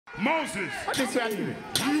Moses, What is that?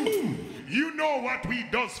 you know what we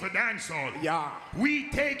does for dancehall. Yeah. We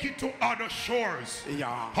take it to other shores.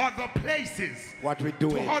 Yeah. Other places. What we do?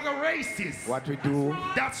 To other races. What we do?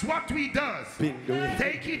 That's what we does. Been doing.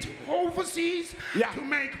 Take it overseas Yeah. to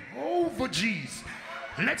make over G's.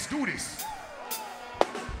 Let's do this.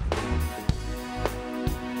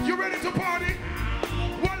 You ready to party?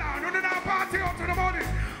 Well, I'm running our party up to the morning.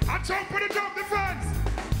 I jump with the jump the fans.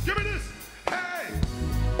 Give me this. Hey.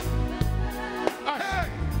 Hush. Hey.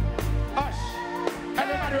 Hush.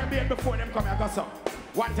 Everybody will be here before them come here. Go so.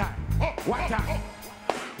 One time. One time.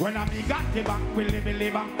 When I me got the back, we live.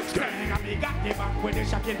 Staying and me got the back with the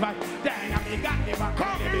shocking vibe. Dang, and me got the back,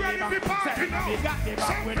 Come, we ready live. to party Staying now. and me got the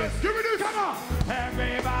back with Sumfest, the. give me this. Come on.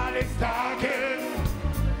 Everybody's talking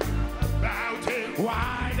About it.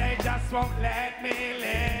 why they just won't let me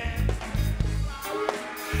live.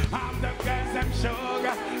 I'm the girls, them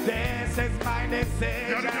sugar. This is my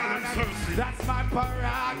decision. That's my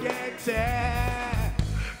prerogative.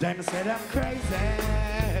 Them said I'm crazy,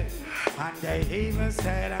 and they even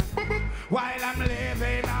said I'm while I'm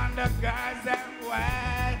living on the girls' them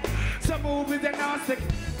way. Some movies are not sick.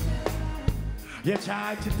 You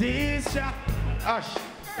try to distract. Hush,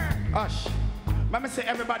 hush. Let me say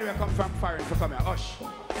everybody will come from foreign to come here. Hush.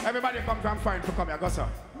 Everybody come from foreign to come here. Go sir.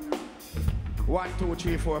 1, 2,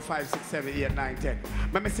 3, 4, 5, 6, 7, 8, 9, 10.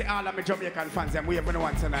 Let me see all of my Jamaican fans. And we have no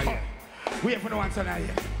one tonight here. We have no one tonight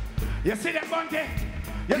here. You see them, Bunty?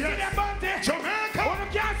 You see them, Bunty? Jamaica. Oh,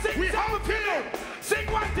 you can't sing. We sing have a feeling.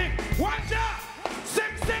 Sing one thing. One job.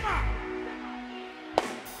 Sing simmer.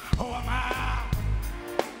 Oh, am I?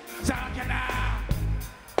 Talking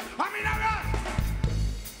I'm in a rush.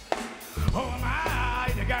 Oh,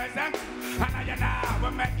 my. The girls, them. And I now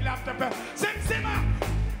we make love to people. Sing simmer.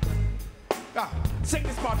 Sing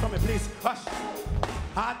this part for me, please. Hush.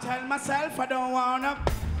 I tell myself I don't wanna.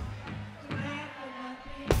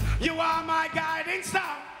 You are my guiding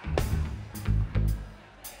star.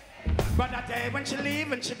 But that day when she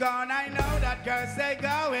leave and she gone, I know that girls they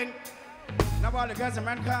going. Now all the girls them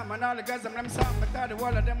run come and all the girls them song, but all the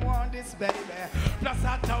whole of them want this baby. Plus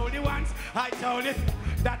I told you once, I told you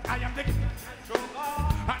that I am the.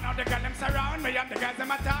 And now the girls them surround me, and the girls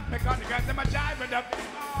them attack me, because the girls them a jive with them.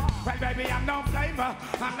 Well, baby, I'm no flavor,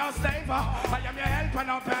 I'm no slaver. I am your helper,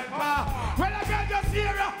 no helper. Well, I can just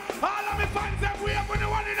hear you. All of my fans them we up on the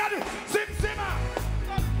one in the simmer.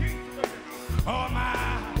 Oh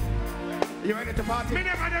my, you ready to party? Me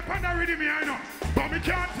never depend on reading me, I know. But me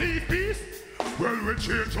can't leave peace. Well, we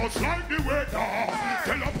change just like the weather.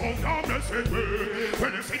 Tell about how message me.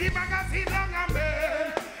 When you see the magazine long and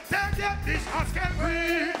bad, they get this Oscar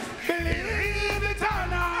free. Believe it or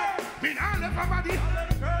not, me now left my body.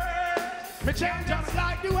 Me change just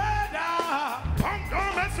like the weather. Pump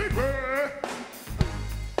down message me.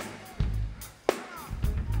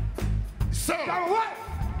 So, what?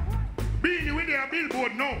 Beenie with their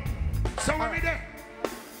billboard now. So when we there.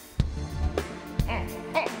 Oh.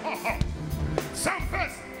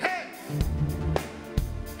 Sumfest, hey.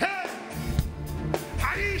 Hey.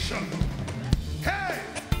 Aisha. Hey.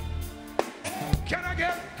 Can I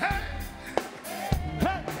get hey?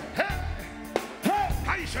 Hey. Hey. Hey.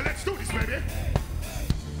 Aisha, let's do this, baby.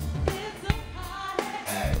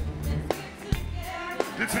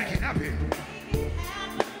 Let's make it happy.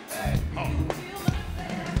 Oh.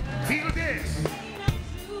 Feel this.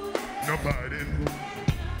 No fighting.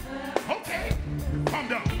 Okay. Calm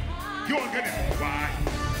down. You won't get it. Why?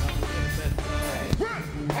 Well,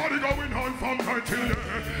 party going on from night till day.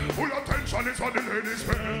 Full attention is what the ladies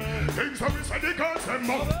pay. Things are we say the girls them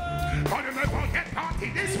up. Cause you never get party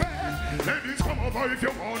this way. Ladies come over if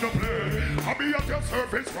you wanna play. I'll be at your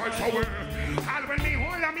service right away. I'll when me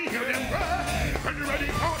hold and me hear them pray. When you ready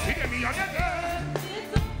party then me on the day.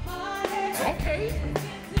 Okay.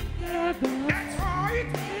 That's right.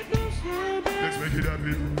 Let's make it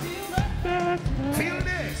happen. Feel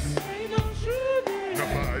this. No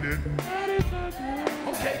fighting.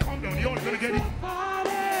 Okay, calm down. You're gonna get it.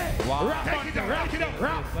 Wow. Take it down. Take it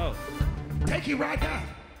down. Take it right down.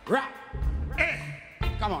 Rap. Hey.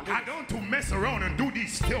 Come on. I don't to mess around and do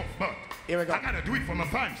these stuff, but Here we go. I gotta do it for my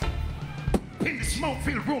fans. In the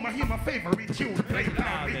smoke-filled room, I hear my favorite tune play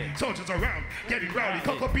loudly. Soldiers around, getting rowdy.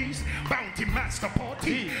 Cocoa Beast, Bounty Master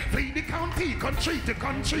Party. Flee the county, country to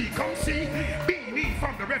country. Come see Beenie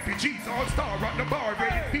from the refugees. All-star on the bar,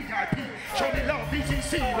 rated VIP. Show me love,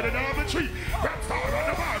 BGC with an armor tree. Rap star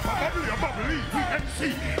on the bar, for bubbly, we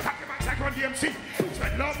MC. Pack your back, like on the MC.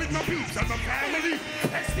 Spread love with my peeps and my family.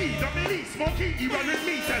 SD, Dominique, Smokey, you run with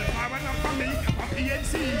me. Tell power enough for me, my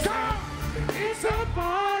PNC. It's a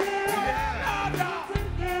party. Yeah.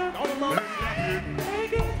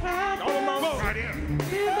 Make it happen.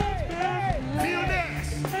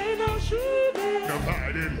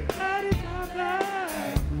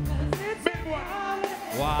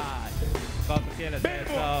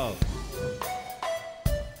 Billboard.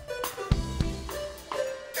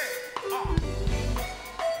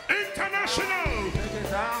 International.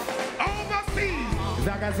 Overseas.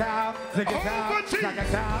 Zagaza, Zagaza,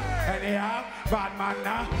 Zagaza, anyhow, bad man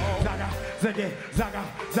now. Zaga, Ziggy, Zaga,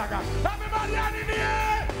 Zaga. Everybody on in the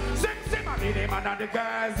air. Sim, sim, I need him and the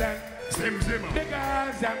girls them. Sim, sim. The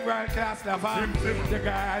girls them world class lover. Sim, sim. The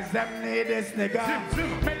girls them need this nigga. Sim,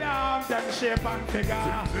 sim. Me love them shape and figure.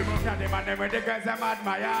 Now the man them with the girls them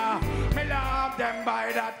admire. Me love them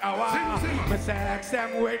by that hour. Sim, sim. Me sex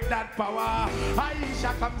them with that power.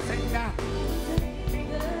 Aisha come sing now.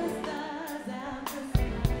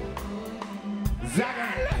 Zaga.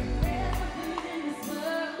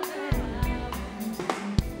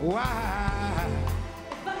 Why?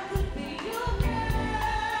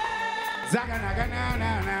 Zaga naga na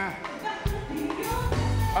na na.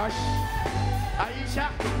 Hush. Aisha,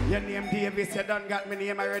 your name Davis, you done got my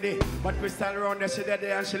name already. But Crystal around there, she dead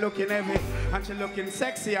there and she looking heavy. And she looking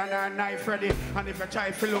sexy and her knife ready. And if you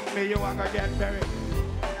try to look me, you are gonna get buried.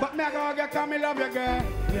 But me go get come, me love you, girl.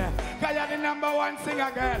 Yeah, cause you're the #1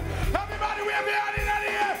 singer, girl. Everybody wave your hand in the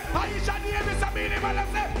air. Aisha Davis, I mean him, and I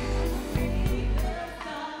say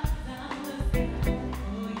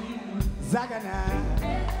Zagana.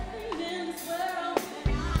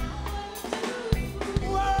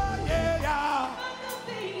 Whoa, yeah, yeah.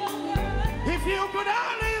 If you could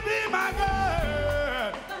only be my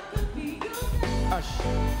girl. Hush,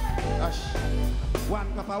 hush.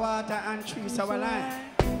 1 cup of water and 3 sour lime.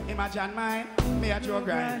 Imagine mine, me a Joe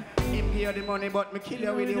grind. Him give you the money, but me kill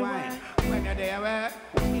you with the wine. When you're there, where?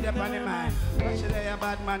 Need up on the mind. Watch there, a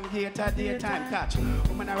bad man, gate at daytime catch.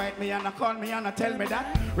 Woman a write me and a call me and a tell me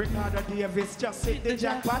that Ricardo Davis just hit the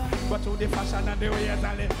jackpot. But to the fashion and the ways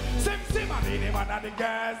and the sim sim and the man and the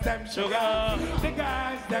girls, them sugar. The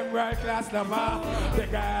girls, them world class lover. The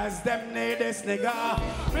girls, them need this nigga.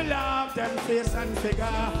 We love them face and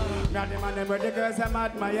figure. Got the man where the girls them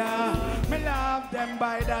admire. Me love them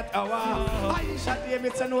by that hour. Aisha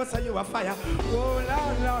Davis, I know so you a fire. Oh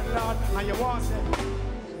Lord, Lord, Lord, and you want say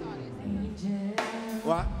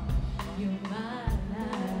what?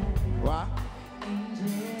 What?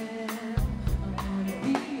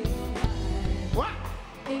 What?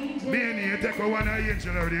 Beenie, you take one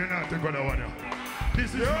angel already, you're not taking one one.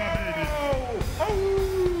 This is my baby. Oh!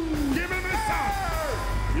 Give him a sound.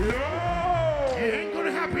 Yo! It ain't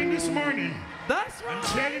gonna happen this morning. That's right. I'm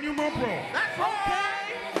telling you, my bro. That's okay.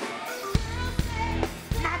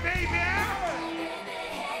 My baby.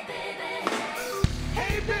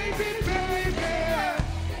 Hey, baby, baby.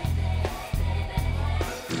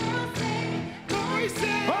 Go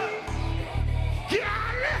say, girl.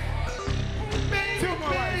 Baby,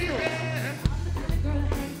 baby.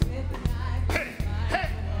 Hey, hey,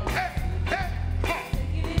 hey, hey.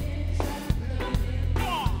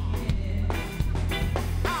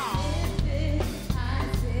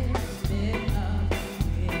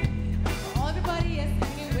 Everybody is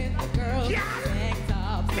singing with the girls in tank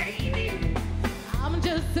tops. I'm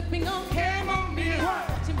just sipping on chamomile,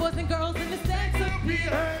 watching boys and girls in the sex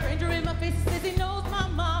appeal. Stranger in my face says he knows my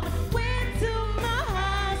mom went to my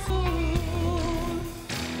high school.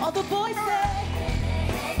 All the boys say,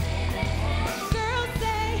 girls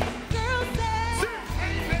say,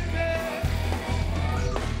 hey baby,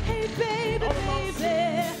 baby. Boys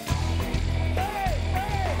say,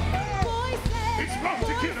 It's about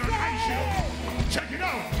to get on high shield. Check it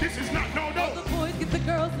out. This is not no. all the boys get the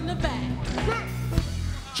girls in the back.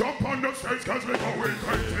 Jump on the stage cause we're going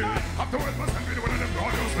crazy. Afterwards must have been one of them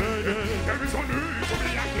daughters. There is no need to be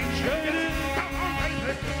acting shady. Come on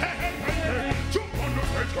baby, hey hey baby. Jump on the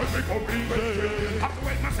stage cause we're going crazy.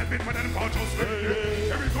 Afterwards must have been one of them daughters.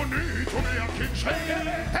 There is no need to be acting shady.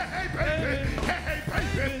 Hey hey baby, hey hey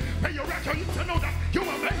baby. Hey you rock your hips to know that you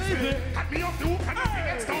amazing. Cut me off the hook and nothing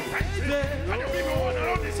gets down crazy. Can you be my one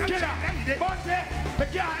around this and lady? But me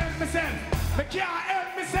can't help myself. Me can't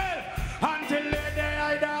help myself. Until the day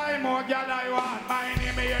I die, more girl I want. My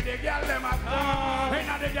name is the girl them a come.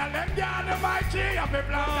 Inna the girl them garden my tree up in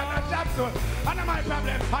plant and a shop soon. And my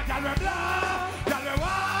problem, a girl we blah, girl we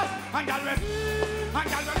walk, and girl we loose, and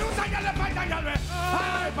girl we fight, and girl we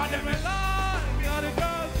high, but them we love.